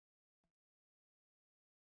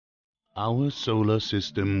Our solar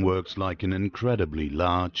system works like an incredibly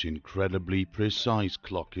large, incredibly precise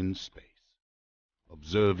clock in space.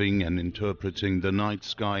 Observing and interpreting the night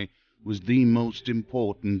sky was the most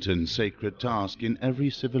important and sacred task in every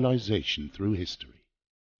civilization through history.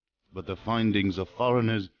 But the findings of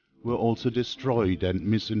foreigners were also destroyed and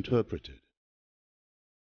misinterpreted.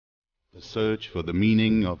 The search for the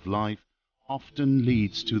meaning of life often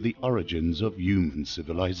leads to the origins of human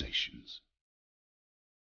civilizations.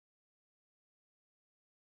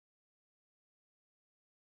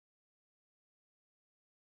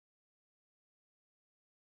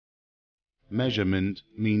 Measurement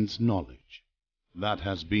means knowledge. That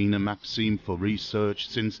has been a maxim for research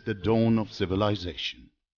since the dawn of civilization.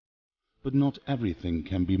 But not everything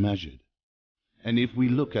can be measured. And if we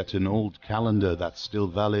look at an old calendar that's still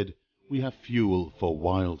valid, we have fuel for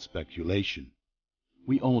wild speculation.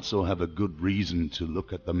 We also have a good reason to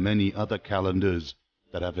look at the many other calendars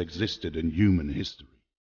that have existed in human history.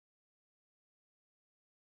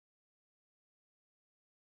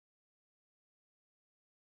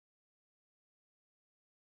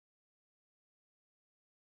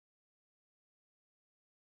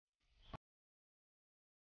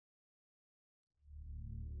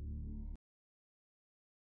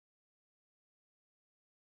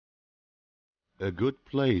 A good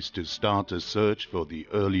place to start a search for the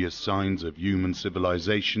earliest signs of human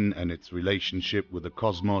civilization and its relationship with the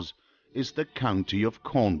cosmos is the county of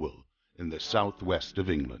Cornwall in the southwest of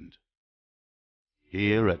England.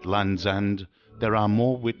 Here at Land's End, there are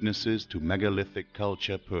more witnesses to megalithic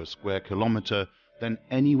culture per square kilometer than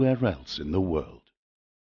anywhere else in the world.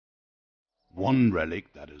 One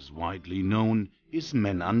relic that is widely known is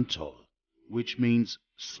Menantol, which means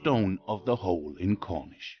stone of the hole in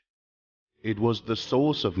Cornish. It was the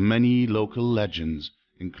source of many local legends,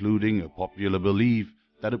 including a popular belief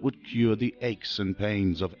that it would cure the aches and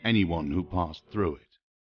pains of anyone who passed through it.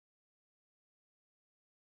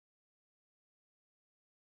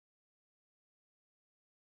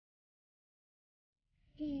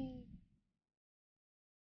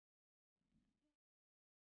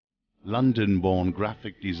 London-born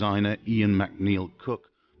graphic designer Ian McNeill Cook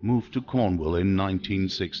moved to Cornwall in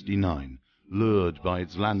 1969, lured by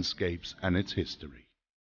its landscapes and its history.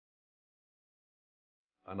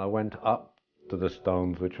 And I went up to the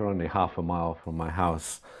stones, which are only half a mile from my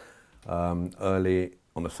house, early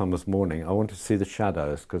on a summer's morning. I wanted to see the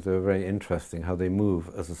shadows because they were very interesting, how they move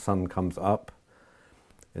as the sun comes up.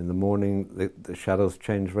 In the morning, the shadows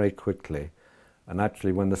change very quickly. And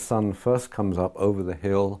actually, when the sun first comes up over the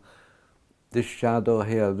hill, this shadow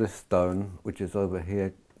here, this stone, which is over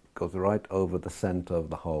here, goes right over the center of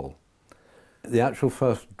the hole. The actual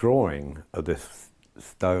first drawing of this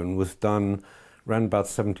stone was done around about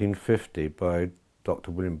 1750 by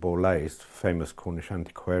Dr. William Borlase, famous Cornish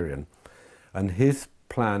antiquarian. And his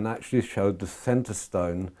plan actually showed the center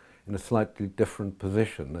stone in a slightly different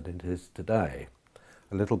position than it is today.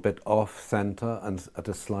 A little bit off center and at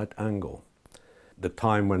a slight angle. The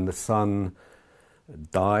time when the sun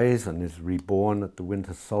dies and is reborn at the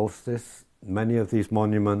winter solstice, many of these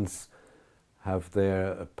monuments have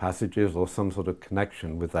their passages or some sort of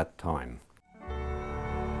connection with that time.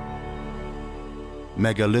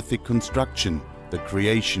 Megalithic construction, the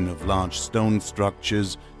creation of large stone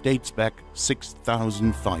structures, dates back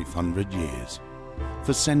 6,500 years.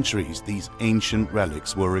 For centuries, these ancient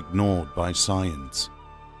relics were ignored by science.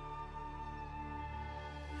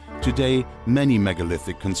 Today, many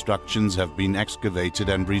megalithic constructions have been excavated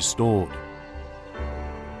and restored.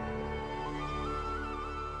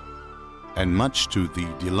 And much to the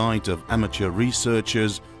delight of amateur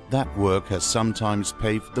researchers, that work has sometimes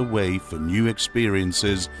paved the way for new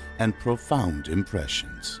experiences and profound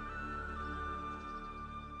impressions.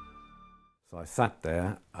 So I sat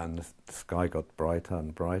there and the sky got brighter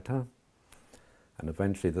and brighter, and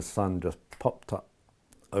eventually the sun just popped up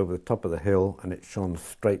over the top of the hill and it shone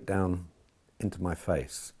straight down into my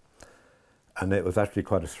face. And it was actually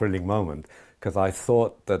quite a thrilling moment because I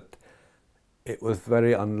thought that it was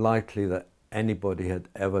very unlikely that anybody had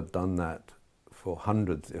ever done that for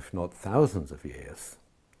hundreds, if not thousands of years.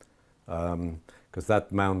 Because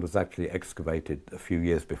that mound was actually excavated a few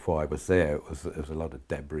years before I was there. There was a lot of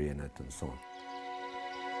debris in it and so on.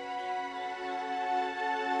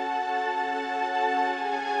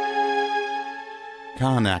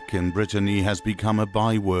 Carnac in Brittany has become a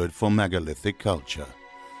byword for megalithic culture.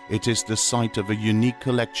 It is the site of a unique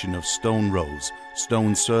collection of stone rows,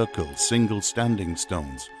 stone circles, single standing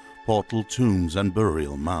stones, portal tombs and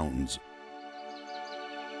burial mounds.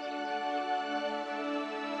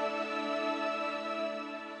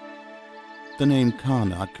 The name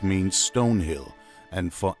Carnac means stone hill,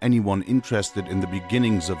 and for anyone interested in the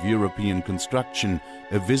beginnings of European construction,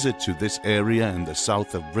 a visit to this area in the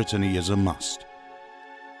south of Brittany is a must.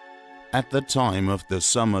 At the time of the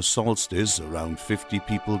summer solstice, around 50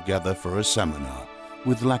 people gather for a seminar,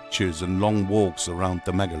 with lectures and long walks around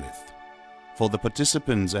the megalith. For the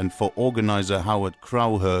participants and for organizer Howard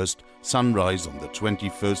Crowhurst, sunrise on the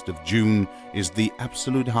 21st of June is the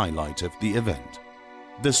absolute highlight of the event.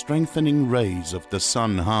 The strengthening rays of the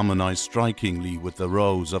sun harmonize strikingly with the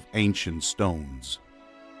rows of ancient stones.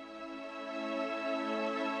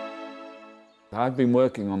 I've been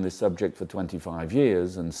working on this subject for 25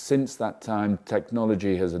 years, and since that time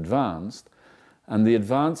technology has advanced, and the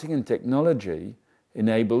advancing in technology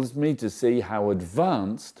enables me to see how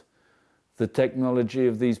advanced the technology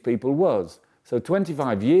of these people was. So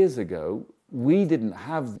 25 years ago, we didn't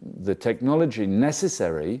have the technology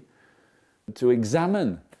necessary to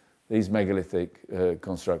examine these megalithic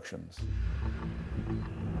constructions.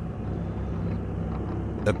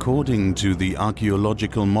 According to the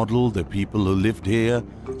archaeological model, the people who lived here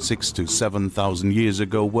 6,000 to 7,000 years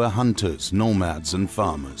ago were hunters, nomads and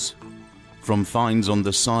farmers. From finds on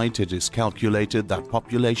the site, it is calculated that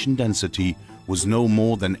population density was no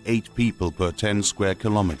more than 8 people per 10 square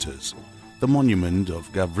kilometers. The monument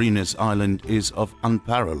of Gavrinis Island is of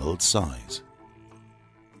unparalleled size.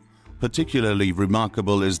 Particularly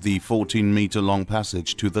remarkable is the 14-meter-long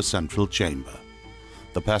passage to the central chamber.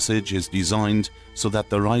 The passage is designed so that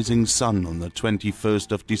the rising sun on the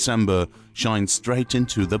 21st of December shines straight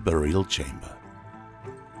into the burial chamber.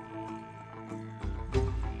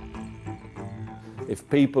 If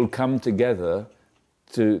people come together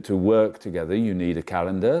to work together, you need a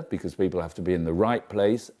calendar, because people have to be in the right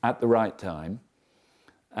place at the right time.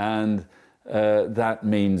 And that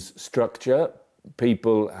means structure.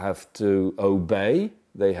 People have to obey,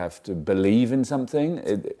 they have to believe in something.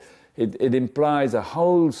 It implies a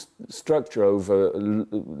whole structure over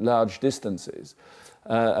large distances.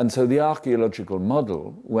 And so the archaeological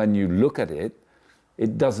model, when you look at it,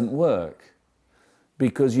 it doesn't work.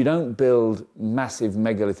 Because you don't build massive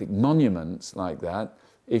megalithic monuments like that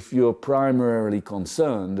if you're primarily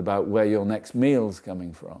concerned about where your next meal's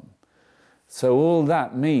coming from. So all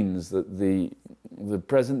that means that the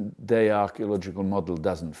present-day archaeological model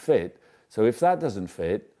doesn't fit. So if that doesn't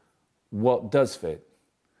fit, what does fit?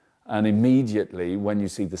 And immediately, when you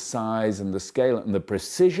see the size and the scale and the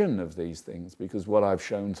precision of these things, because what I've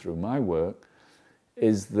shown through my work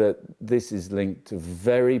is that this is linked to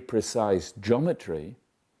very precise geometry,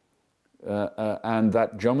 and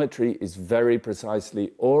that geometry is very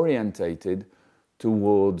precisely orientated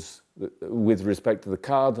towards, with respect to the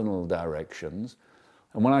cardinal directions.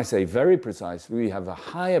 And when I say very precisely, we have a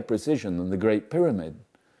higher precision than the Great Pyramid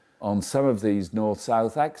on some of these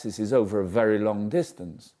north-south axes over a very long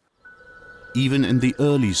distance. Even in the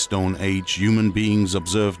early Stone Age, human beings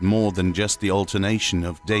observed more than just the alternation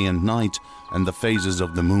of day and night and the phases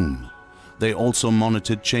of the moon. They also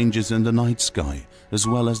monitored changes in the night sky, as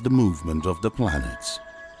well as the movement of the planets.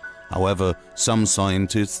 However, some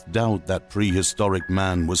scientists doubt that prehistoric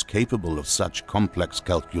man was capable of such complex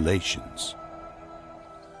calculations.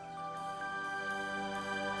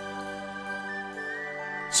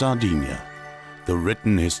 Sardinia. The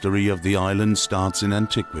written history of the island starts in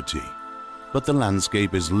antiquity, but the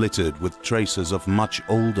landscape is littered with traces of much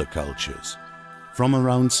older cultures. From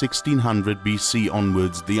around 1600 BC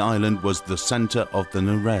onwards, the island was the center of the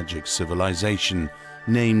Nuragic civilization,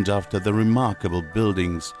 named after the remarkable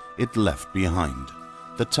buildings it left behind,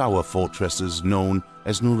 the tower fortresses known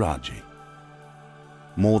as Nuragi.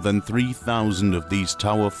 More than 3,000 of these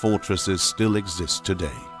tower fortresses still exist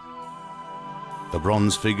today. The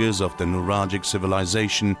bronze figures of the Nuragic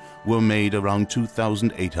civilization were made around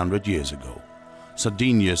 2,800 years ago.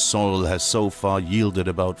 Sardinia's soil has so far yielded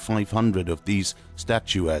about 500 of these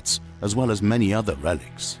statuettes, as well as many other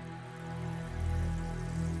relics.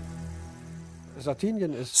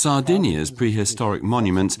 Sardinia's prehistoric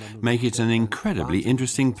monuments make it an incredibly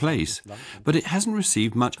interesting place, but it hasn't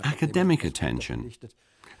received much academic attention.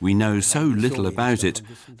 We know so little about it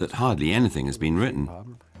that hardly anything has been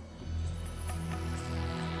written.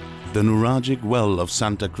 The Nuragic well of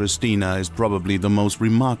Santa Cristina is probably the most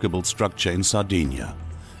remarkable structure in Sardinia.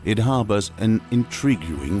 It harbors an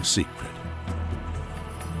intriguing secret.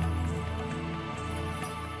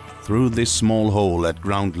 Through this small hole at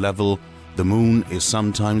ground level, the moon is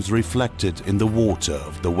sometimes reflected in the water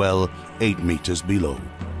of the well 8 meters below.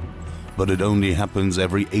 But it only happens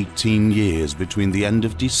every 18 years between the end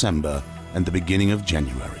of December and the beginning of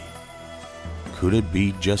January. Could it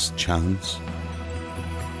be just chance?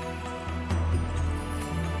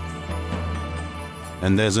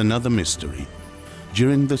 And there's another mystery.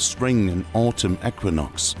 During the spring and autumn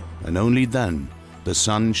equinox, and only then, the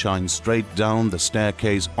sun shines straight down the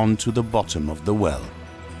staircase onto the bottom of the well.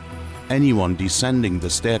 Anyone descending the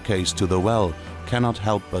staircase to the well cannot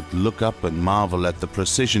help but look up and marvel at the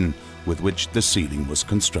precision with which the ceiling was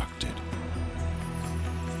constructed.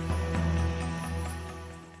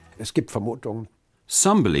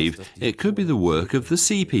 Some believe it could be the work of the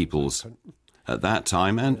Sea Peoples. At that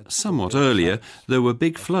time, and somewhat earlier, there were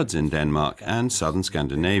big floods in Denmark and southern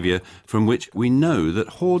Scandinavia, from which we know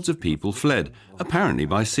that hordes of people fled, apparently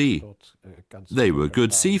by sea. They were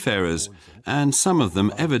good seafarers, and some of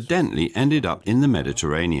them evidently ended up in the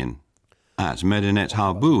Mediterranean. At Medinet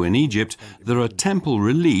Habu in Egypt, there are temple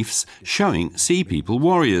reliefs showing Sea People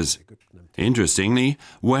warriors. Interestingly,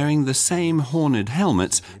 wearing the same horned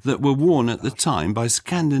helmets that were worn at the time by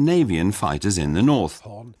Scandinavian fighters in the north.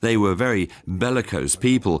 They were very bellicose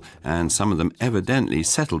people, and some of them evidently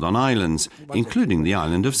settled on islands, including the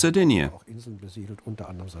island of Sardinia.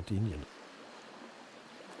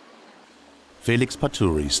 Felix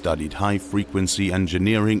Paturi studied high-frequency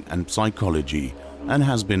engineering and psychology and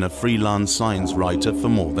has been a freelance science writer for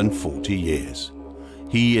more than 40 years.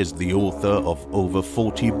 He is the author of over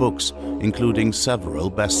 40 books, including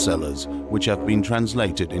several bestsellers, which have been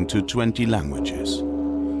translated into 20 languages.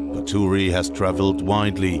 Paturi has traveled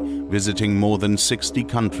widely, visiting more than 60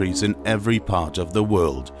 countries in every part of the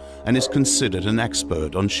world, and is considered an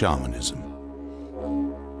expert on shamanism.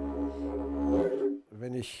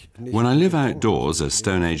 When I live outdoors, as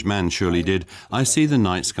Stone Age man surely did, I see the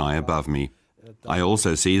night sky above me. I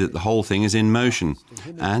also see that the whole thing is in motion,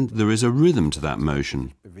 and there is a rhythm to that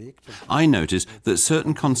motion. I notice that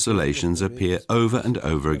certain constellations appear over and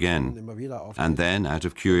over again, and then, out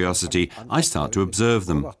of curiosity, I start to observe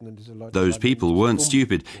them. Those people weren't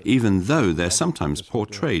stupid, even though they're sometimes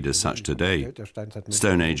portrayed as such today.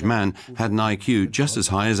 Stone Age man had an IQ just as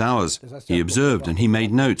high as ours. He observed and he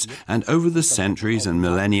made notes, and over the centuries and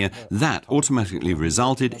millennia, that automatically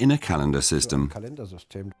resulted in a calendar system.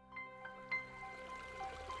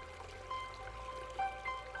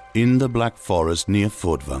 In the Black Forest near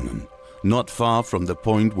Furtwangen, not far from the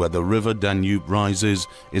point where the river Danube rises,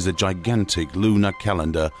 is a gigantic lunar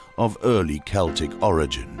calendar of early Celtic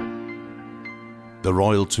origin. The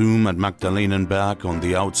royal tomb at Magdalenenberg on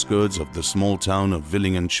the outskirts of the small town of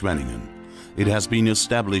Villingen-Schwenningen. It has been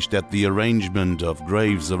established that the arrangement of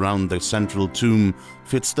graves around the central tomb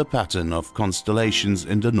fits the pattern of constellations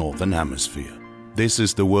in the Northern Hemisphere. This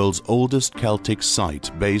is the world's oldest Celtic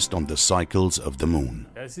site based on the cycles of the moon.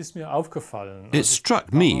 It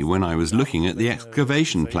struck me when I was looking at the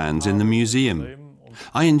excavation plans in the museum.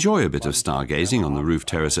 I enjoy a bit of stargazing on the roof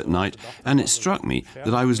terrace at night, and it struck me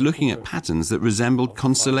that I was looking at patterns that resembled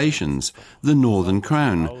constellations, the Northern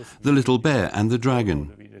Crown, the Little Bear and the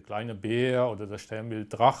Dragon.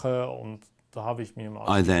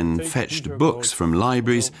 I then fetched books from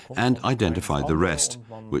libraries and identified the rest,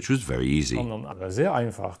 which was very easy. And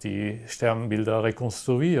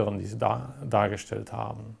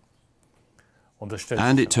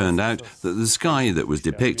it turned out that the sky that was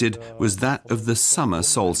depicted was that of the summer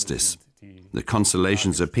solstice. The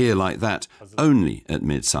constellations appear like that only at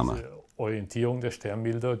midsummer.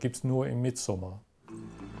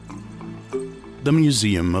 The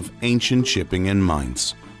Museum of Ancient Shipping in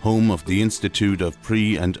Mainz, home of the Institute of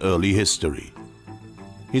Pre- and Early History.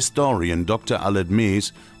 Historian Dr. Aled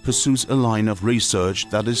Mees pursues a line of research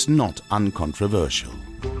that is not uncontroversial.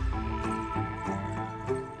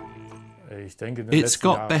 It's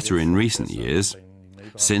got better in recent years.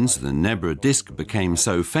 Since the Nebra disk became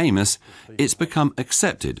so famous, it's become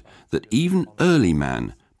accepted that even early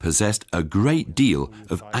man possessed a great deal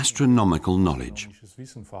of astronomical knowledge.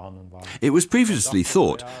 It was previously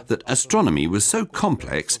thought that astronomy was so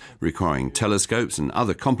complex, requiring telescopes and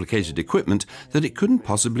other complicated equipment, that it couldn't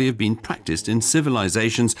possibly have been practiced in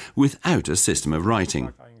civilizations without a system of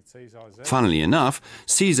writing. Funnily enough,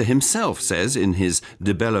 Caesar himself says in his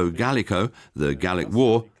De Bello Gallico, the Gallic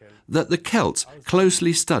War, that the Celts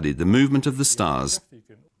closely studied the movement of the stars,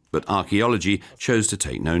 but archaeology chose to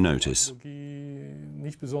take no notice.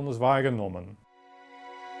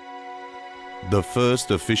 The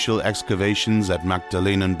first official excavations at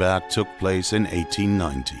Magdalenenberg took place in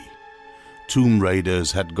 1890. Tomb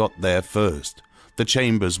raiders had got there first. The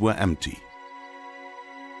chambers were empty.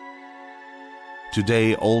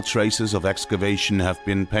 Today, all traces of excavation have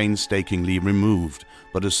been painstakingly removed,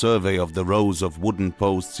 but a survey of the rows of wooden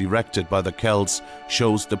posts erected by the Celts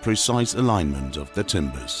shows the precise alignment of the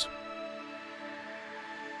timbers.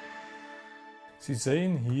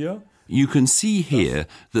 You can see here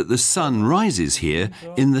that the sun rises here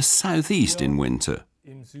in the southeast in winter.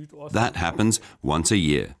 That happens once a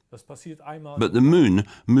year. But the moon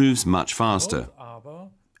moves much faster.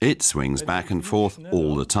 It swings back and forth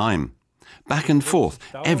all the time. Back and forth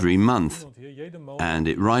every month. And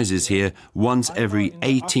it rises here once every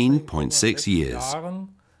 18.6 years.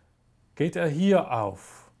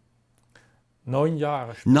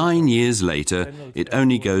 9 years later, it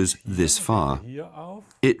only goes this far.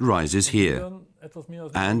 It rises here.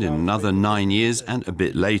 And in another 9 years and a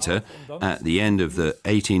bit later, at the end of the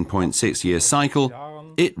 18.6-year cycle,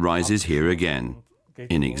 it rises here again,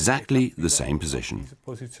 in exactly the same position.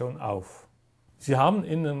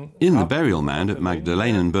 In the burial mound at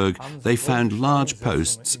Magdalenenburg, they found large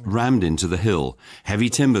posts rammed into the hill, heavy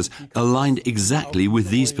timbers aligned exactly with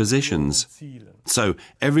these positions. So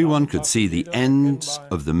everyone could see the ends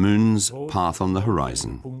of the moon's path on the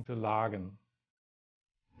horizon.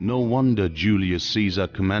 No wonder Julius Caesar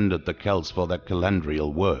commended the Celts for their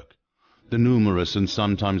calendrial work. The numerous and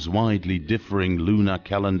sometimes widely differing lunar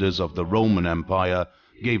calendars of the Roman Empire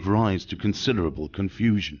gave rise to considerable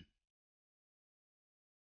confusion.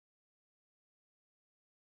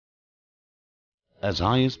 As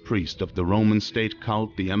highest priest of the Roman state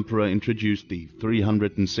cult, the emperor introduced the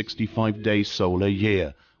 365-day solar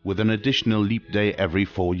year, with an additional leap day every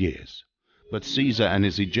 4 years. But Caesar and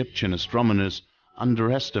his Egyptian astronomers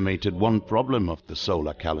underestimated one problem of the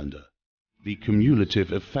solar calendar: the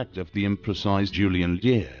cumulative effect of the imprecise Julian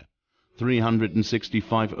year.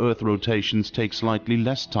 365 Earth rotations take slightly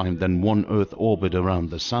less time than one Earth orbit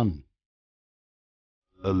around the Sun.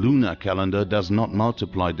 A lunar calendar does not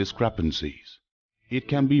multiply discrepancies. It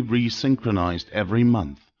can be resynchronized every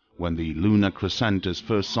month when the lunar crescent is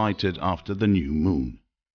first sighted after the new moon.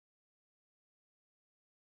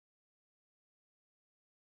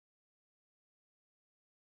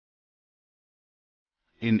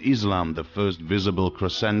 In Islam, the first visible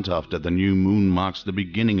crescent after the new moon marks the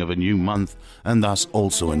beginning of a new month and thus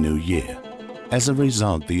also a new year. As a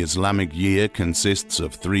result, the Islamic year consists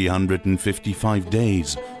of 355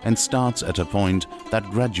 days and starts at a point that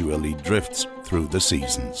gradually drifts through the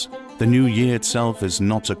seasons. The new year itself is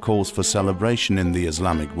not a cause for celebration in the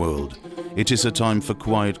Islamic world. It is a time for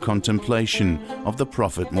quiet contemplation of the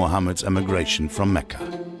Prophet Muhammad's emigration from Mecca.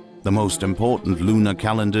 The most important lunar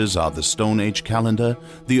calendars are the Stone Age calendar,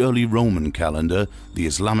 the early Roman calendar, the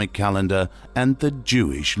Islamic calendar, and the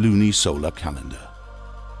Jewish lunisolar calendar.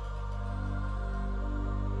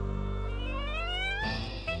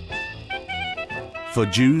 For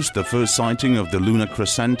Jews, the first sighting of the lunar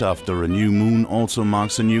crescent after a new moon also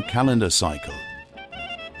marks a new calendar cycle.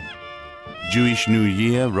 Jewish New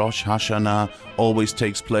Year, Rosh Hashanah, always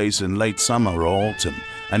takes place in late summer or autumn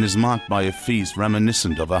and is marked by a feast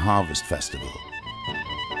reminiscent of a harvest festival.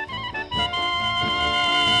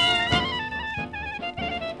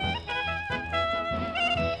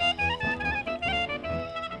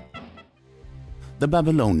 The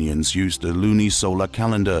Babylonians used a lunisolar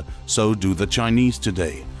calendar, so do the Chinese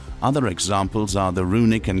today. Other examples are the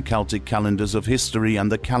runic and Celtic calendars of history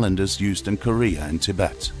and the calendars used in Korea and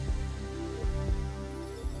Tibet.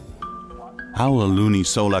 How a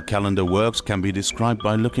lunisolar calendar works can be described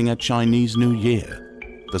by looking at Chinese New Year.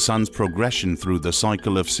 The sun's progression through the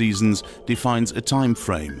cycle of seasons defines a time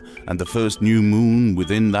frame, and the first new moon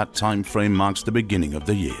within that time frame marks the beginning of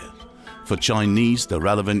the year. For Chinese, the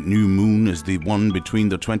relevant new moon is the one between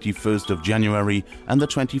the 21st of January and the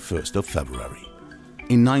 21st of February.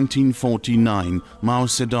 In 1949, Mao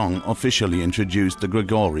Zedong officially introduced the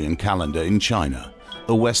Gregorian calendar in China,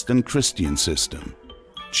 a Western Christian system.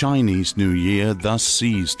 Chinese New Year thus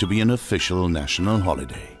ceased to be an official national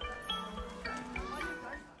holiday.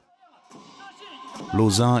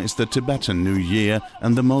 Losar is the Tibetan New Year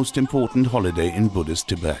and the most important holiday in Buddhist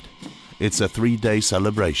Tibet. It's a 3-day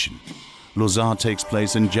celebration. Losar takes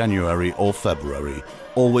place in January or February,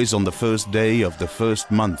 always on the first day of the first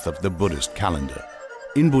month of the Buddhist calendar.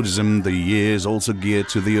 In Buddhism, the year is also geared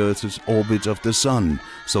to the Earth's orbit of the Sun,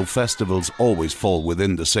 so festivals always fall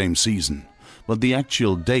within the same season. But the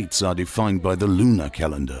actual dates are defined by the lunar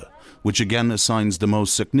calendar, which again assigns the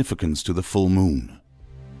most significance to the full moon.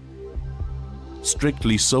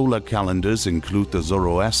 Strictly solar calendars include the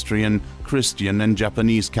Zoroastrian, Christian and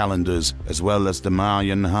Japanese calendars, as well as the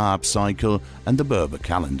Mayan Harb cycle and the Berber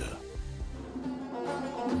calendar.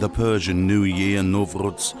 The Persian New Year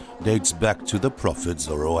Nowruz dates back to the prophet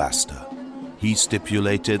Zoroaster. He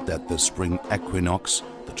stipulated that the spring equinox,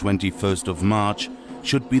 the 21st of March,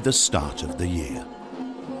 should be the start of the year.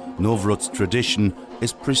 Nowruz tradition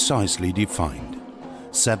is precisely defined.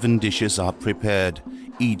 7 dishes are prepared,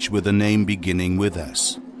 each with a name beginning with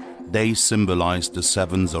S. They symbolize the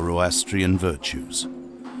 7 Zoroastrian virtues.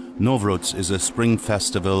 Nowruz is a spring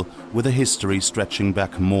festival with a history stretching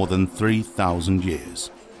back more than 3,000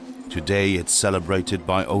 years. Today it's celebrated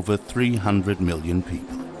by over 300 million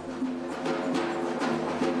people.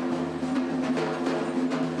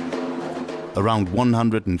 Around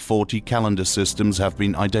 140 calendar systems have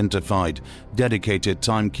been identified, dedicated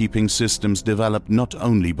timekeeping systems developed not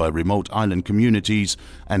only by remote island communities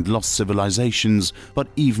and lost civilizations, but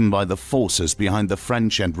even by the forces behind the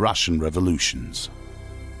French and Russian revolutions.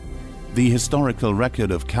 The historical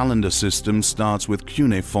record of calendar systems starts with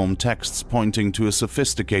cuneiform texts pointing to a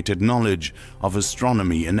sophisticated knowledge of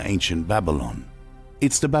astronomy in ancient Babylon.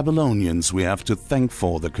 It's the Babylonians we have to thank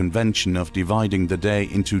for the convention of dividing the day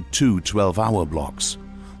into two 12-hour blocks.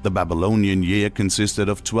 The Babylonian year consisted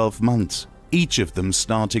of 12 months, each of them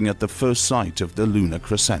starting at the first sight of the lunar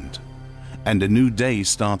crescent. And a new day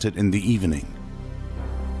started in the evening.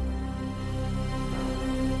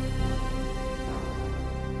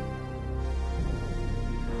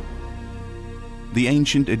 The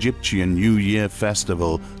ancient Egyptian New Year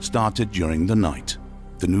festival started during the night.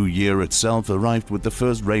 The new year itself arrived with the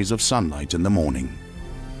first rays of sunlight in the morning.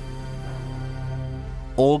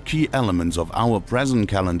 All key elements of our present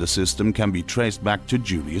calendar system can be traced back to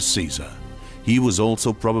Julius Caesar. He was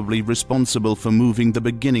also probably responsible for moving the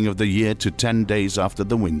beginning of the year to 10 days after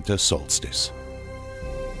the winter solstice.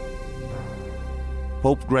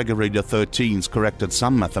 Pope Gregory XIII corrected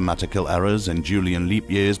some mathematical errors in Julian leap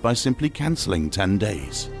years by simply cancelling 10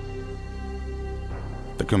 days.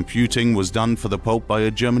 The computing was done for the Pope by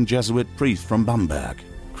a German Jesuit priest from Bamberg.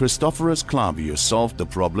 Christophorus Clavius solved the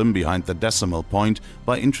problem behind the decimal point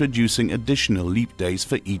by introducing additional leap days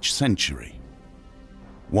for each century.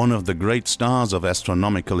 One of the great stars of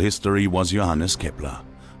astronomical history was Johannes Kepler,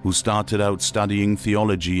 who started out studying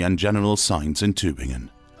theology and general science in Tübingen.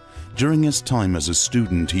 During his time as a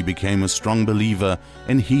student, he became a strong believer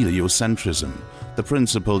in heliocentrism, the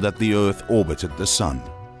principle that the Earth orbited the Sun.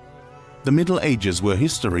 The Middle Ages were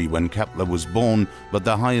history when Kepler was born, but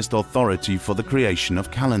the highest authority for the creation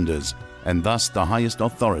of calendars, and thus the highest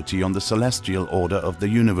authority on the celestial order of the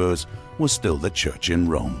universe, was still the Church in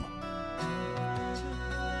Rome.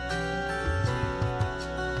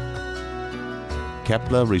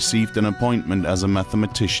 Kepler received an appointment as a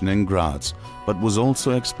mathematician in Graz, but was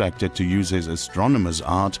also expected to use his astronomer's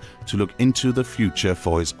art to look into the future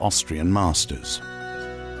for his Austrian masters.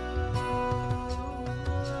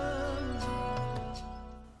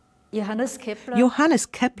 Johannes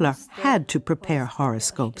Kepler had to prepare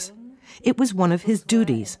horoscopes. It was one of his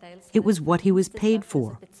duties. It was what he was paid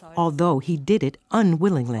for, although he did it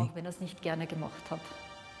unwillingly.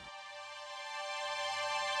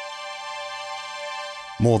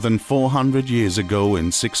 More than 400 years ago,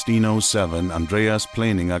 in 1607, Andreas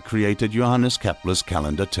Pleninger created Johannes Kepler's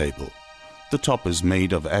calendar table. The top is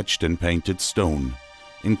made of etched and painted stone.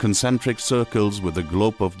 In concentric circles with the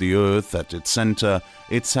globe of the Earth at its center,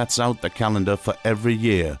 it sets out the calendar for every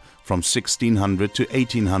year from 1600 to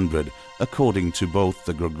 1800, according to both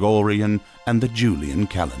the Gregorian and the Julian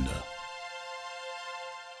calendar.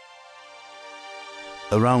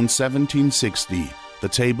 Around 1760, the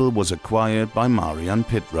table was acquired by Marian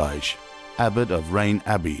Pittreich, abbot of Rain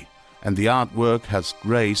Abbey, and the artwork has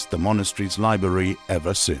graced the monastery's library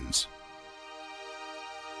ever since.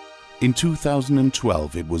 In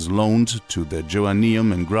 2012, it was loaned to the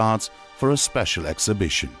Joanneum in Graz for a special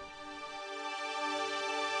exhibition.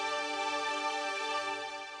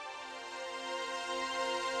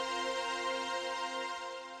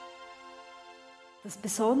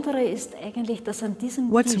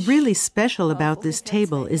 What's really special about this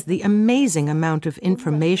table is the amazing amount of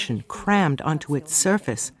information crammed onto its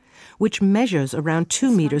surface, which measures around 2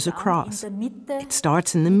 meters across. It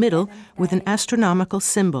starts in the middle with an astronomical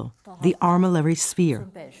symbol, the armillary sphere.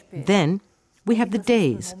 Then we have the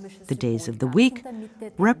days of the week,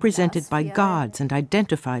 represented by gods and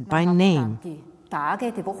identified by name.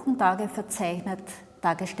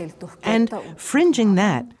 And fringing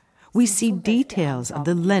that, we see details of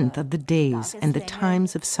the length of the days and the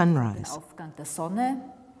times of sunrise.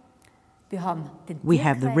 We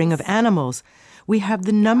have the ring of animals, we have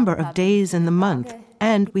the number of days in the month,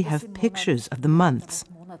 and we have pictures of the months.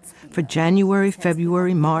 For January,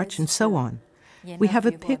 February, March, and so on. We have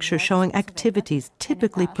a picture showing activities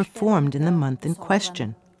typically performed in the month in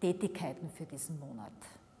question.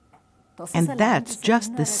 And that's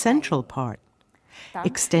just the central part.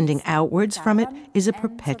 Extending outwards from it is a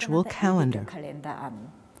perpetual calendar.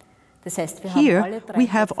 Here we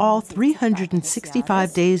have all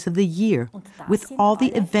 365 days of the year, with all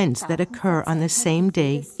the events that occur on the same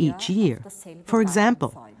day each year. For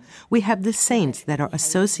example, we have the saints that are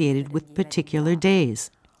associated with particular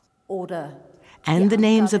days. And the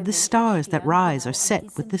names of the stars that rise or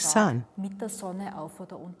set with the sun.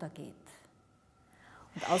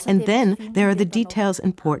 And then there are the details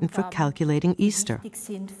important for calculating Easter.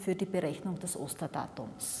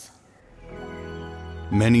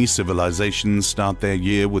 Many civilizations start their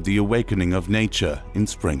year with the awakening of nature in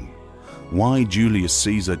spring. Why Julius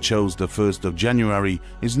Caesar chose the 1st of January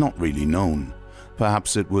is not really known.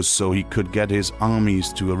 Perhaps it was so he could get his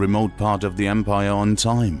armies to a remote part of the empire on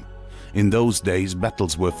time. In those days,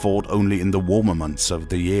 battles were fought only in the warmer months of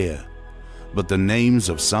the year. But the names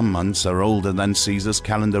of some months are older than Caesar's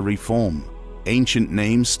calendar reform. Ancient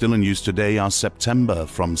names still in use today are September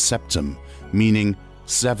from septem, meaning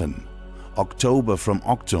 7, October from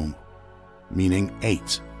octum, meaning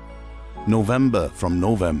 8, November from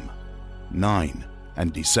novem, 9,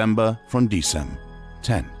 and December from decem,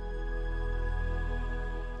 10.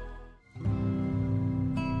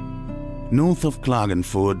 North of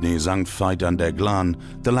Klagenfurt, near St. Veit an der Glan,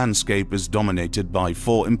 the landscape is dominated by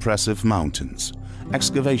 4 impressive mountains.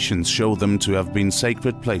 Excavations show them to have been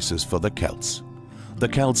sacred places for the Celts. The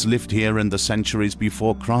Celts lived here in the centuries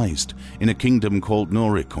before Christ, in a kingdom called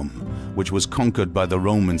Noricum, which was conquered by the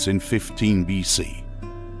Romans in 15 BC.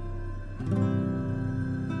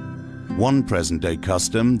 One present-day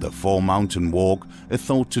custom, the four-mountain walk, is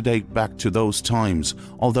thought to date back to those times,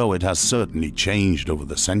 although it has certainly changed over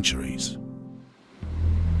the centuries.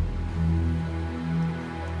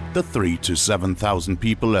 The 3,000 to 7,000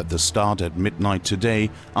 people at the start at midnight today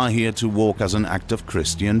are here to walk as an act of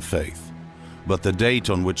Christian faith. But the date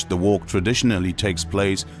on which the walk traditionally takes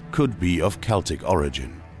place could be of Celtic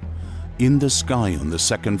origin. In the sky on the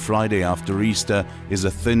second Friday after Easter is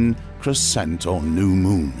a thin crescent or new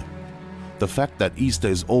moon. The fact that Easter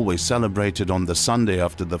is always celebrated on the Sunday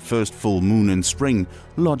after the first full moon in spring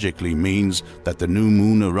logically means that the new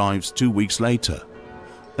moon arrives 2 weeks later.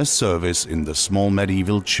 A service in the small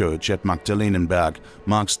medieval church at Magdalenenberg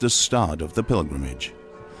marks the start of the pilgrimage.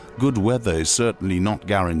 Good weather is certainly not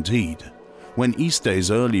guaranteed. When Easter is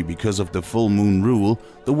early because of the full moon rule,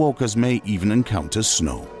 the walkers may even encounter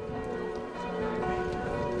snow.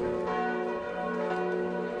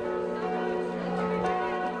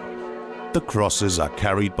 The crosses are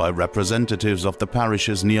carried by representatives of the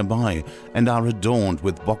parishes nearby and are adorned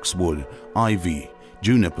with boxwood, ivy,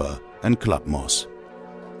 juniper and club moss.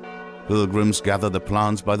 Pilgrims gather the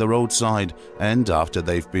plants by the roadside and, after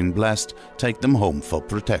they've been blessed, take them home for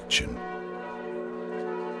protection.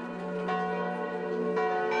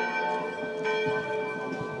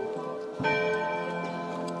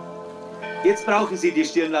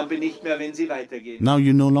 Now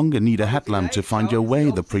you no longer need a headlamp to find your way,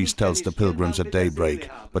 the priest tells the pilgrims at daybreak,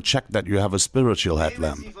 but check that you have a spiritual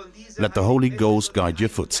headlamp. Let the Holy Ghost guide your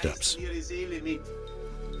footsteps.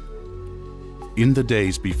 In the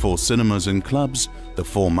days before cinemas and clubs, the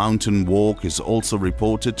four-mountain walk is also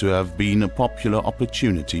reported to have been a popular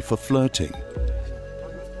opportunity for flirting.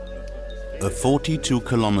 A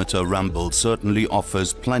 42-kilometer ramble certainly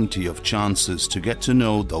offers plenty of chances to get to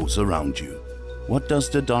know those around you. What does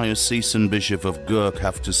the diocesan bishop of Gurk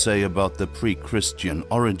have to say about the pre-Christian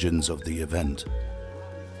origins of the event?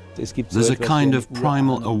 There's a kind of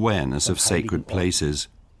primal awareness of sacred places.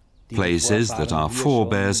 Places that our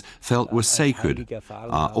forebears felt were sacred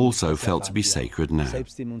are also felt to be sacred now.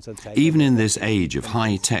 Even in this age of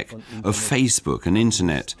high tech, of Facebook and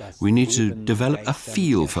internet, we need to develop a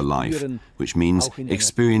feel for life, which means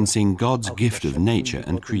experiencing God's gift of nature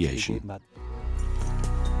and creation.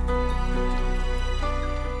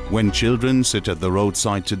 When children sit at the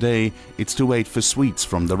roadside today, it's to wait for sweets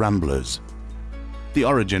from the ramblers. The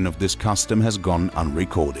origin of this custom has gone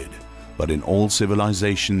unrecorded. But in all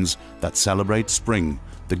civilizations that celebrate spring,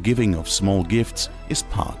 the giving of small gifts is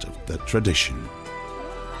part of the tradition.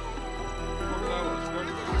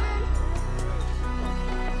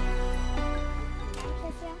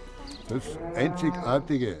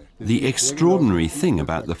 The extraordinary thing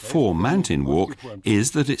about the four-mountain walk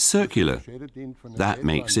is that it's circular. That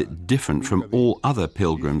makes it different from all other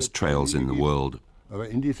pilgrims' trails in the world.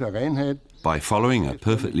 By following a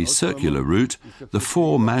perfectly circular route, the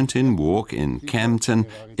four-mountain walk in Kempten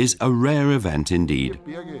is a rare event indeed.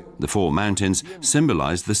 The four mountains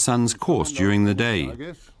symbolize the sun's course during the day.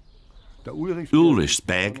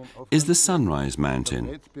 Ulrichsberg is the sunrise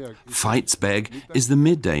mountain. Veitsberg is the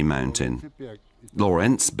midday mountain.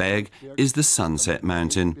 Lorenzberg is the sunset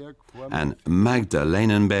mountain, and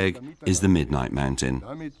Magdalenenberg is the midnight mountain.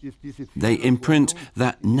 They imprint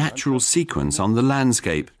that natural sequence on the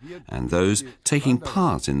landscape, and those taking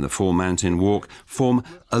part in the four-mountain walk form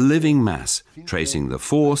a living mass, tracing the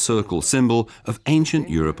four-circle symbol of ancient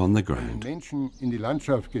Europe on the ground.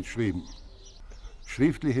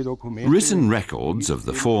 Written records of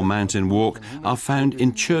the four-mountain walk are found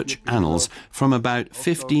in church annals from about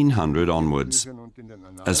 1500 onwards.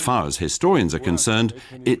 As far as historians are concerned,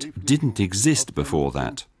 it didn't exist before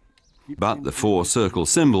that. But the four-circle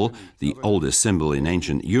symbol, the oldest symbol in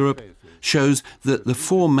ancient Europe, shows that the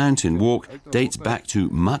four-mountain walk dates back to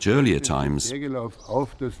much earlier times.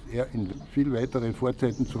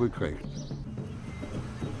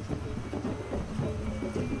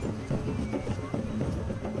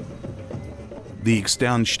 The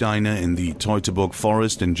Externsteine in the Teutoburg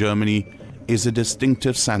forest in Germany is a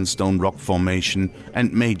distinctive sandstone rock formation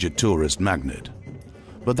and major tourist magnet.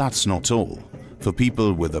 But that's not all. For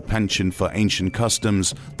people with a penchant for ancient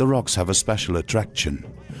customs, the rocks have a special attraction.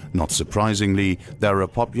 Not surprisingly, they're a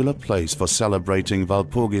popular place for celebrating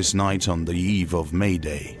Walpurgis Night on the eve of May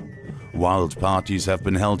Day. Wild parties have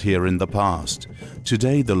been held here in the past.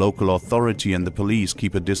 Today, the local authority and the police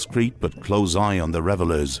keep a discreet but close eye on the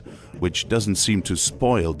revelers, which doesn't seem to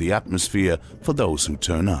spoil the atmosphere for those who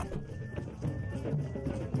turn up.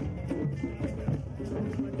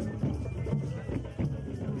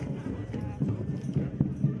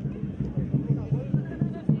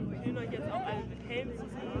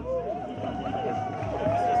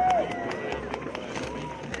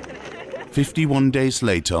 "51 days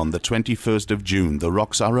later, on the 21st of June, the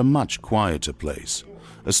rocks are a much quieter place.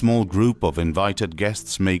 A small group of invited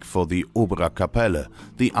guests make for the Obere Kapelle,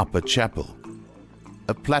 the upper chapel,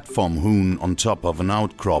 a platform hewn on top of an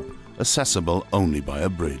outcrop, accessible only by a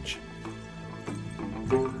bridge.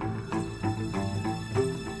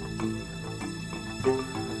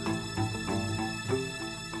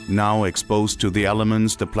 Now exposed to the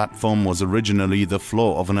elements, the platform was originally the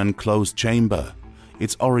floor of an enclosed chamber.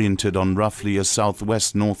 It's oriented on roughly a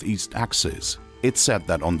southwest-northeast axis. It's said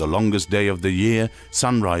that on the longest day of the year,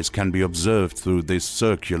 sunrise can be observed through this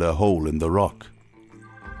circular hole in the rock.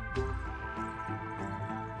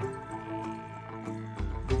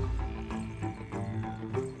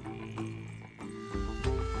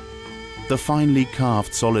 The finely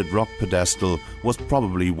carved solid rock pedestal was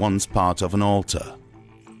probably once part of an altar.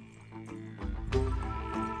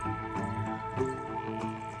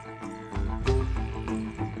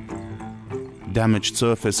 Damaged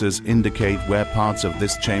surfaces indicate where parts of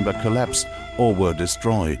this chamber collapsed or were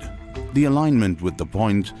destroyed. The alignment with the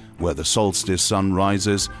point where the solstice sun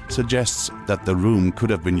rises suggests that the room could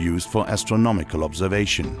have been used for astronomical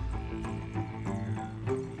observation.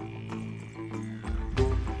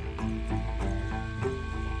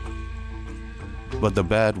 But the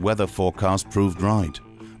bad weather forecast proved right.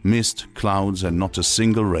 Mist, clouds, and not a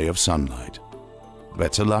single ray of sunlight.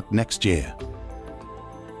 Better luck next year.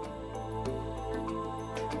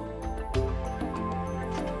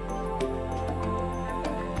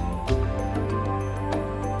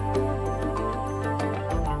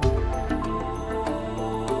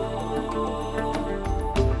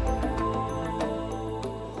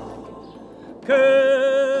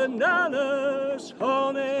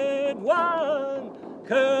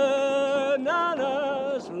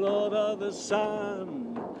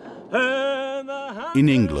 In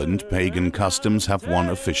England, pagan customs have won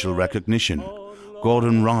official recognition.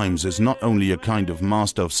 Gordon Rhymes is not only a kind of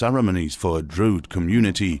master of ceremonies for a Druid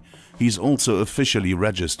community, he's also officially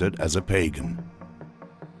registered as a pagan.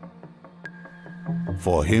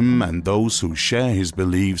 For him and those who share his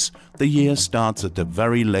beliefs, the year starts at a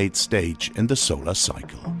very late stage in the solar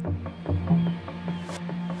cycle.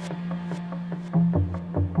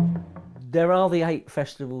 There are the 8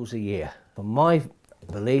 festivals a year. For my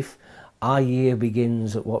belief, our year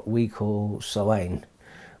begins at what we call Samhain,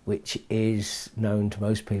 which is known to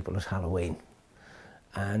most people as Halloween.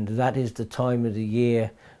 And that is the time of the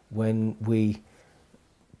year when we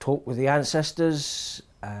talk with the ancestors,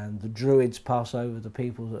 and the Druids pass over the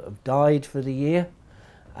people that have died for the year.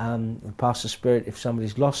 We pass the spirit if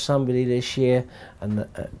somebody's lost somebody this year and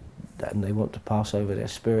they want to pass over their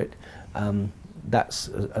spirit. That's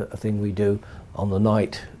a thing we do on the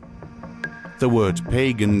night. The word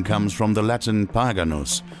pagan comes from the Latin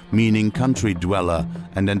paganus, meaning country dweller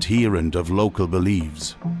and adherent of local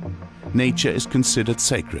beliefs. Nature is considered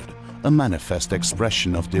sacred, a manifest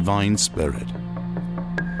expression of divine spirit.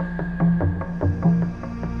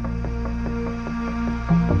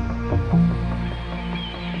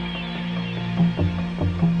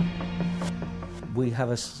 have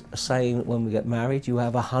a saying that when we get married, you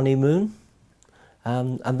have a honeymoon.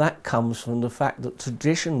 And that comes from the fact that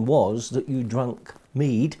tradition was that you drank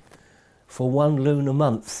mead for 1 lunar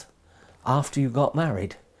month after you got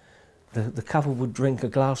married. The couple would drink a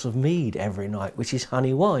glass of mead every night, which is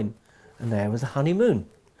honey wine, and there was a honeymoon.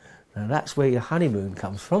 Now that's where your honeymoon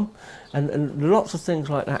comes from, and lots of things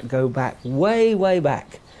like that go back, way, way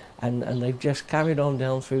back, and they've just carried on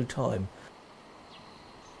down through time.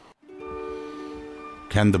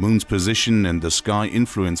 Can the moon's position in the sky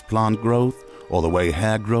influence plant growth or the way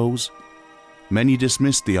hair grows? Many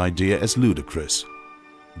dismissed the idea as ludicrous.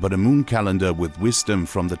 But a moon calendar with wisdom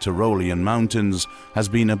from the Tyrolean mountains has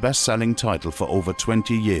been a best-selling title for over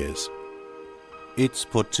 20 years. It's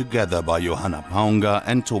put together by Johanna Paunger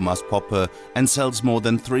and Thomas Poppe and sells more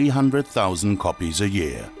than 300,000 copies a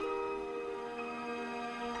year.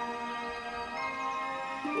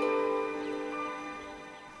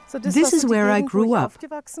 This is where I grew up.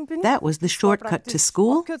 That was the shortcut to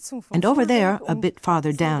school, and over there, a bit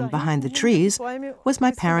farther down behind the trees, was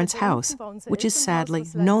my parents' house, which is sadly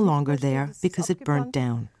no longer there because it burnt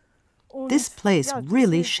down. This place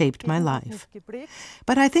really shaped my life.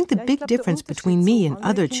 But I think the big difference between me and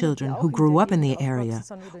other children who grew up in the area,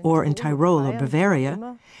 or in Tyrol or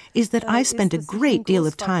Bavaria, is that I spent a great deal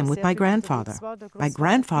of time with my grandfather. My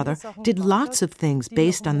grandfather did lots of things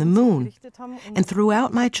based on the moon, and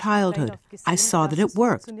throughout my childhood, I saw that it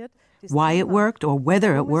worked. Why it worked or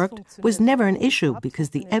whether it worked was never an issue because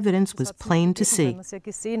the evidence was plain to see.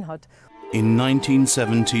 In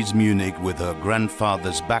 1970s Munich, with her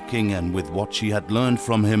grandfather's backing and with what she had learned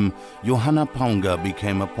from him, Johanna Paunger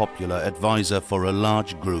became a popular advisor for a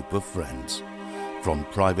large group of friends. From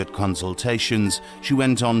private consultations, she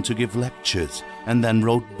went on to give lectures and then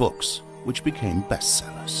wrote books, which became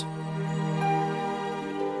bestsellers.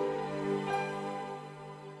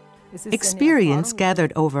 Experience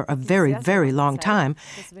gathered over a very, very long time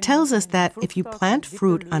tells us that if you plant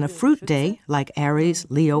fruit on a fruit day, like Aries,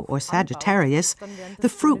 Leo, or Sagittarius, the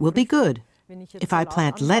fruit will be good. If I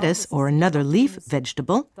plant lettuce or another leaf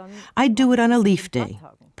vegetable, I do it on a leaf day,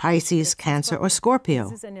 Pisces, Cancer, or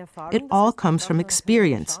Scorpio. It all comes from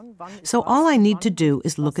experience. So all I need to do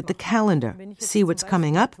is look at the calendar, see what's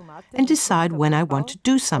coming up, and decide when I want to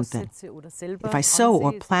do something. If I sow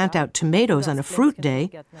or plant out tomatoes on a fruit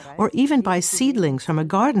day, or even buy seedlings from a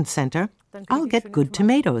garden center, I'll get good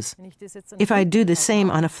tomatoes. If I do the same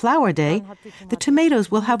on a flower day, the tomatoes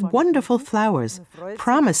will have wonderful flowers,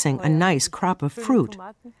 promising a nice crop of fruit.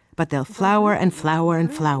 But they'll flower and flower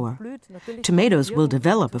and flower. Tomatoes will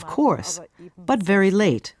develop, of course, but very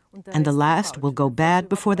late, and the last will go bad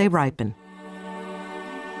before they ripen.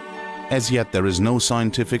 As yet, there is no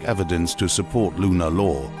scientific evidence to support lunar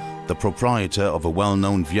law. The proprietor of a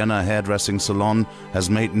well-known Vienna hairdressing salon has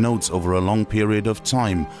made notes over a long period of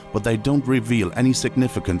time, but they don't reveal any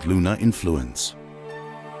significant lunar influence.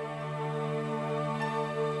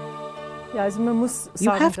 You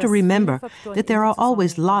have to remember that there are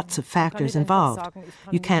always lots of factors involved.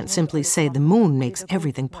 You can't simply say the moon makes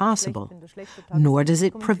everything possible, nor does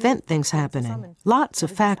it prevent things happening. Lots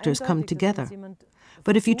of factors come together.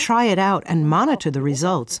 But if you try it out and monitor the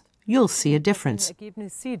results, you'll see a difference.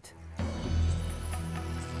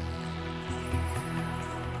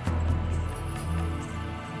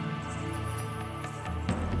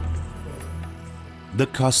 The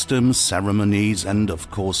customs, ceremonies, and of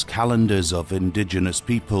course calendars of indigenous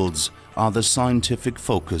peoples are the scientific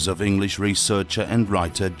focus of English researcher and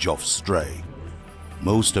writer Geoff Stray.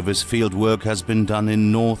 Most of his field work has been done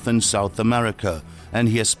in North and South America, and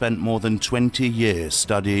he has spent more than 20 years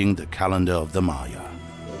studying the calendar of the Maya.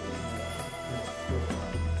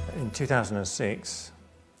 In 2006,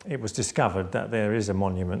 it was discovered that there is a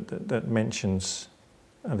monument that mentions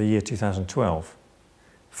the year 2012.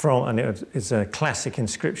 And it's a classic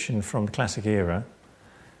inscription from the classic era,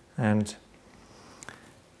 and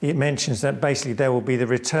it mentions that basically there will be the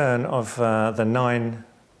return of the 9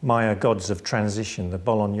 Maya gods of transition, the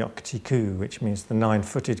Bolonyoktiku, which means the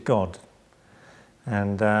 9-footed god,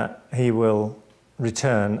 and he will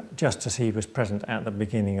return just as he was present at the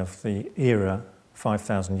beginning of the era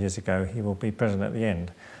 5,000 years ago. He will be present at the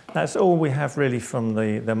end. That's all we have really from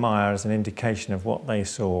the Maya as an indication of what they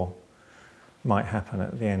saw might happen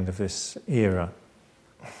at the end of this era.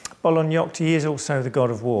 Bolonyokti is also the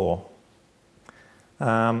god of war.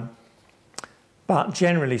 But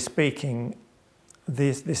generally speaking,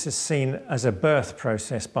 this is seen as a birth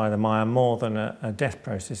process by the Maya more than a death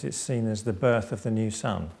process. It's seen as the birth of the new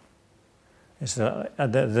sun. It's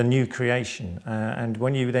the new creation. And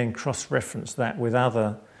when you then cross-reference that with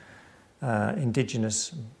other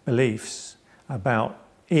indigenous beliefs about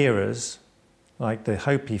eras, Like the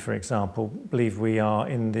Hopi, for example, believe we are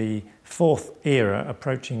in the 4th era,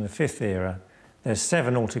 approaching the 5th era. There's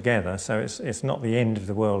 7 altogether, so it's not the end of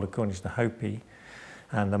the world according to the Hopi.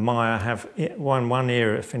 And the Maya have one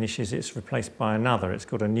era it finishes, it's replaced by another. It's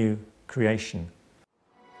called a new creation.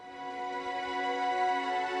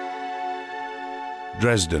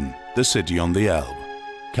 Dresden, the city on the Elbe,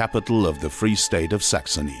 capital of the Free State of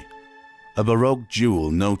Saxony. A Baroque jewel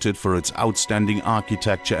noted for its outstanding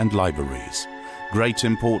architecture and libraries. Great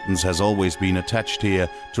importance has always been attached here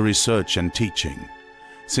to research and teaching.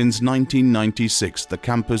 Since 1996, the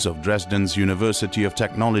campus of Dresden's University of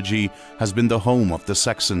Technology has been the home of the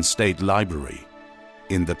Saxon State Library.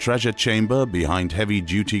 In the treasure chamber, behind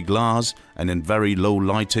heavy-duty glass and in very low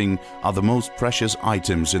lighting, are the most precious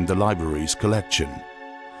items in the library's collection.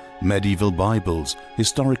 Medieval Bibles,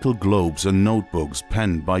 historical globes and notebooks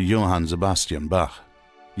penned by Johann Sebastian Bach.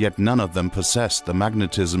 Yet none of them possess the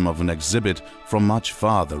magnetism of an exhibit from much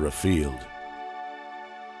farther afield.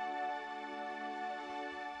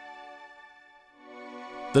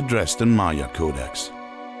 The Dresden Maya Codex.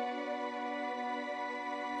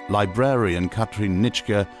 Librarian Katrin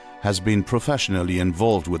Nitschke has been professionally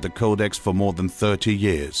involved with the Codex for more than 30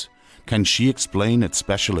 years. Can she explain its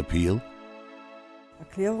special appeal?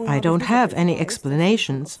 I don't have any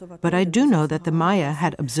explanations, but I do know that the Maya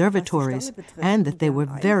had observatories and that they were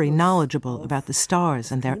very knowledgeable about the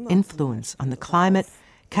stars and their influence on the climate,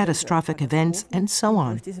 catastrophic events, and so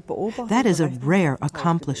on. That is a rare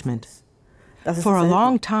accomplishment. For a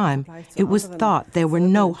long time, it was thought there were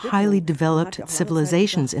no highly developed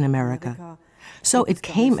civilizations in America. So it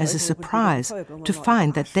came as a surprise to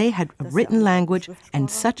find that they had a written language and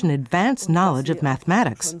such an advanced knowledge of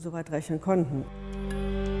mathematics.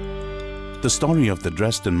 The story of the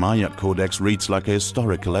Dresden Maya Codex reads like a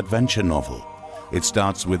historical adventure novel. It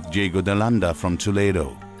starts with Diego de Landa from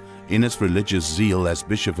Toledo. In his religious zeal as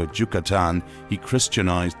Bishop of Yucatan, he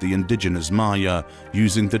Christianized the indigenous Maya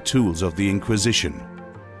using the tools of the Inquisition.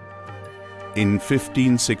 In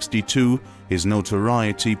 1562, his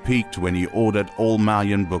notoriety peaked when he ordered all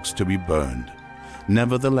Mayan books to be burned.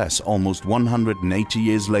 Nevertheless, almost 180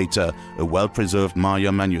 years later, a well-preserved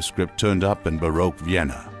Maya manuscript turned up in Baroque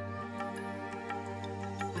Vienna.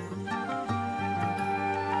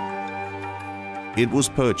 It was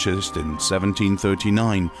purchased in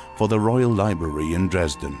 1739 for the Royal Library in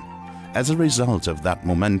Dresden. As a result of that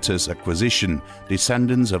momentous acquisition,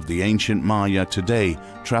 descendants of the ancient Maya today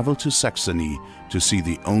travel to Saxony to see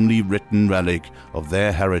the only written relic of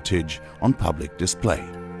their heritage on public display.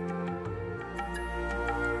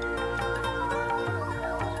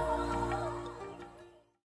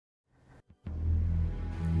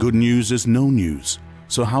 Good news is no news,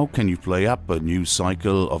 so how can you play up a new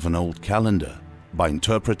cycle of an old calendar? By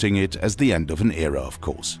interpreting it as the end of an era, of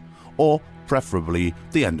course, or preferably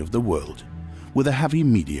the end of the world, with a heavy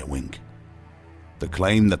media wink. The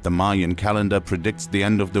claim that the Mayan calendar predicts the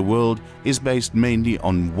end of the world is based mainly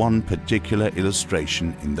on one particular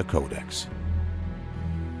illustration in the Codex.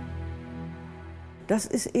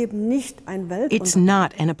 It's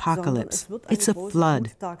not an apocalypse, it's a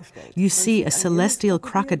flood. You see a celestial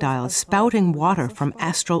crocodile spouting water from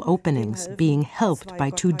astral openings, being helped by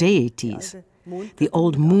 2 deities. The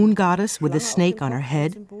old moon goddess with a snake on her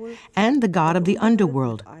head, and the god of the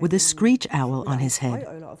underworld with a screech owl on his head.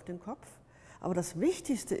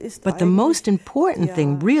 But the most important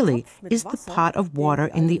thing really is the pot of water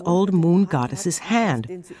in the old moon goddess's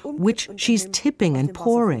hand, which she's tipping and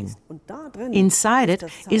pouring. Inside it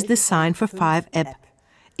is the sign for 5 Eb.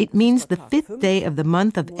 It means the 5th day of the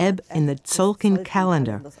month of Eb in the Tzolk'in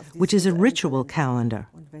calendar, which is a ritual calendar.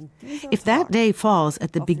 If that day falls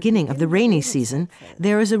at the beginning of the rainy season,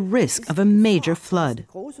 there is a risk of a major flood.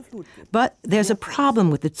 But there's a problem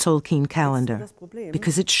with the Tzolk'in calendar.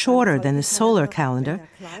 Because it's shorter than the solar calendar,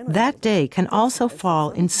 that day can also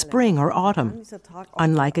fall in spring or autumn.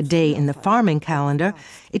 Unlike a day in the farming calendar,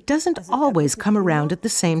 it doesn't always come around at the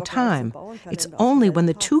same time. It's only when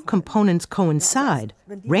the 2 components coincide,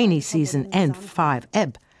 rainy season and 5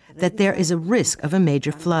 Eb, that there is a risk of a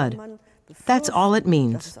major flood. That's all it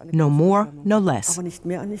means, no more, no less. So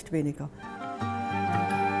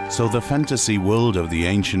the fantasy world of the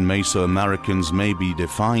ancient Mesoamericans may be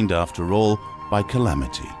defined, after all, by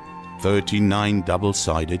calamity. 39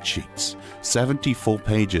 double-sided sheets, 74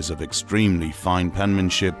 pages of extremely fine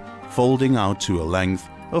penmanship, folding out to a length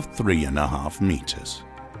of 3.5 meters.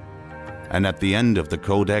 And at the end of the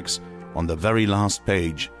Codex, on the very last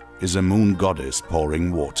page, is a moon goddess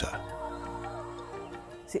pouring water.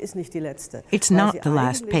 It's not the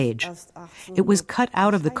last page. It was cut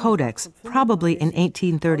out of the Codex, probably in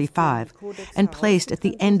 1835, and placed at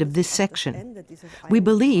the end of this section. We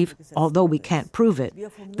believe, although we can't prove it,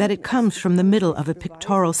 that it comes from the middle of a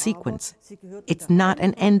pictorial sequence. It's not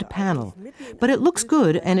an end panel, but it looks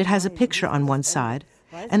good and it has a picture on one side,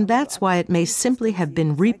 and that's why it may simply have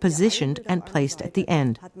been repositioned and placed at the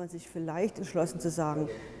end.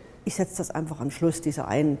 Ich setze das einfach am Schluss dieser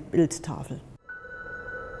einen Bildtafel.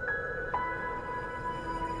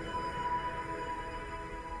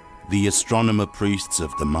 The astronomer priests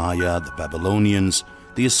of the Maya, the Babylonians,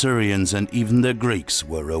 the Assyrians, and even the Greeks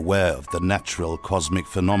were aware of the natural cosmic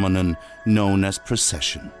phenomenon known as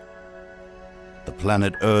precession. The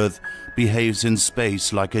planet Earth behaves in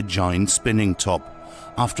space like a giant spinning top.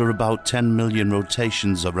 After about 10 million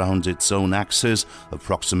rotations around its own axis,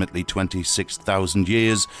 approximately 26,000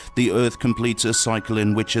 years, the Earth completes a cycle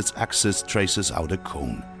in which its axis traces out a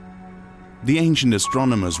cone. The ancient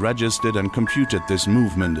astronomers registered and computed this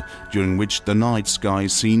movement, during which the night sky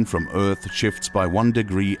seen from Earth shifts by 1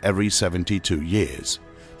 degree every 72 years.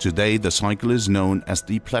 Today the cycle is known as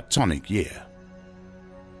the Platonic year.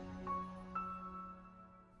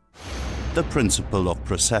 The principle of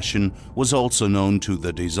precession was also known to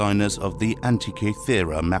the designers of the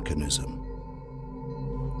Antikythera mechanism.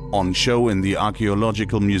 On show in the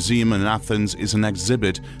Archaeological Museum in Athens is an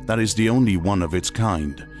exhibit that is the only one of its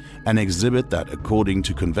kind, an exhibit that, according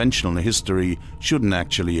to conventional history, shouldn't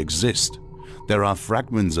actually exist. There are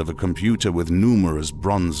fragments of a computer with numerous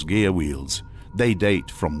bronze gear wheels. They date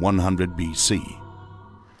from 100 BC.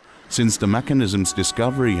 Since the mechanism's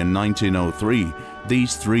discovery in 1903,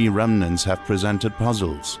 these three remnants have presented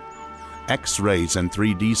puzzles. X-rays and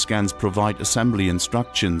 3D scans provide assembly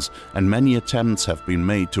instructions, and many attempts have been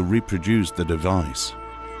made to reproduce the device.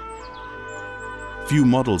 Few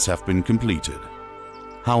models have been completed.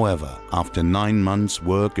 However, after 9 months'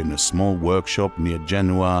 work in a small workshop near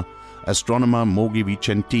Genoa, astronomer Mogi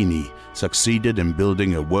Vicentini succeeded in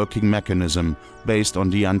building a working mechanism based on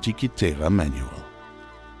the Antikythera manual.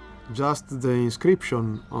 Just the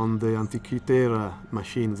inscription on the Antikythera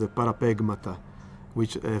machine, the parapegmata,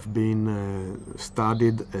 which have been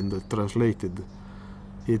studied and translated.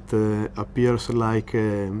 It appears like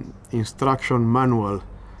an instruction manual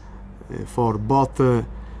for both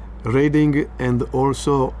reading and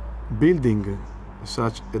also building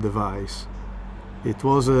such a device. It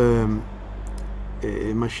was a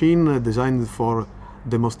machine designed for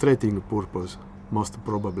demonstrating purpose, most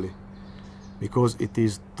probably, because it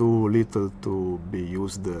is too little to be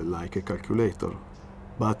used like a calculator.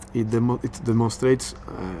 But it demonstrates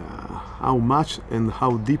how much and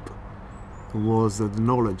how deep was the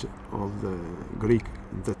knowledge of the Greek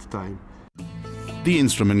at that time. The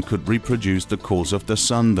instrument could reproduce the course of the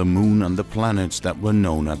sun, the moon, and the planets that were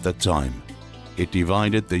known at the time. It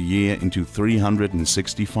divided the year into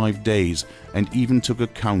 365 days and even took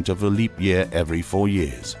account of a leap year every 4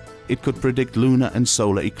 years. It could predict lunar and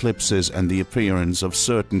solar eclipses and the appearance of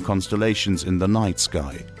certain constellations in the night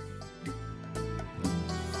sky.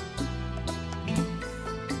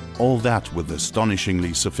 All that with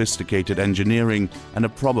astonishingly sophisticated engineering and a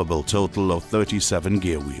probable total of 37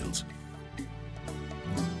 gear wheels.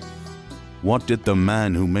 What did the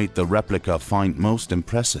man who made the replica find most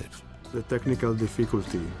impressive? The technical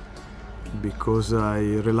difficulty, because I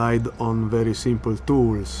relied on very simple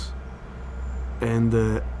tools,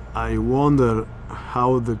 and I wonder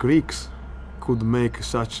how the Greeks could make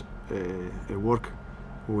such a work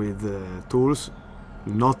with tools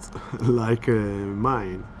not like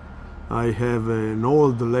mine. I have an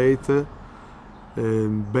old lathe,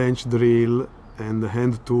 bench drill and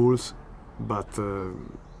hand tools, but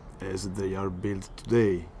as they are built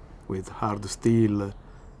today with hard steel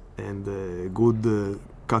and good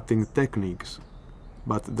cutting techniques,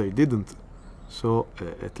 but they didn't. So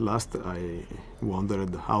at last I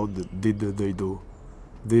wondered how did they do.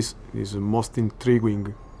 This is the most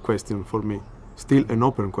intriguing question for me, still an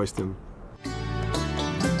open question.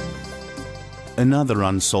 Another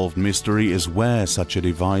unsolved mystery is where such a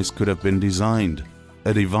device could have been designed.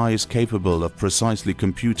 A device capable of precisely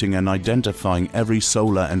computing and identifying every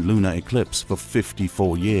solar and lunar eclipse for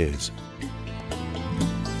 54 years.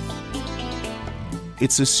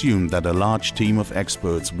 It's assumed that a large team of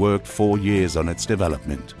experts worked 4 years on its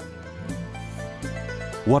development.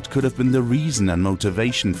 What could have been the reason and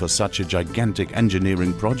motivation for such a gigantic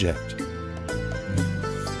engineering project?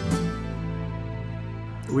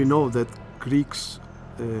 We know that Greeks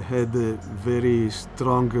had a very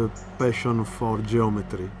strong passion for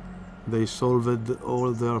geometry. They solved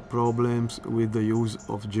all their problems with the use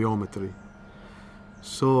of geometry.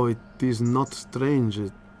 So it is not strange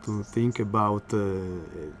to think about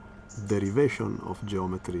derivation of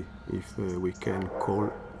geometry, if we can call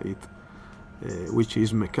it, which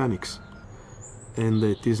is mechanics. And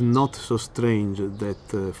it is not so strange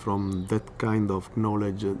that from that kind of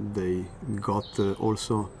knowledge they got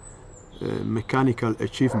also mechanical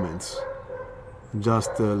achievements.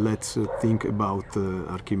 Just let's think about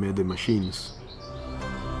Archimedes machines.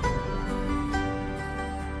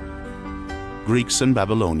 Greeks and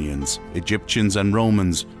Babylonians, Egyptians and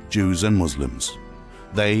Romans, Jews and Muslims.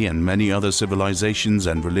 They and many other civilizations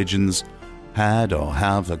and religions had or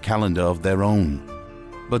have a calendar of their own.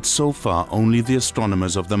 But so far only the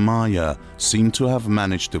astronomers of the Maya seem to have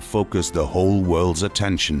managed to focus the whole world's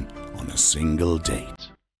attention on a single date.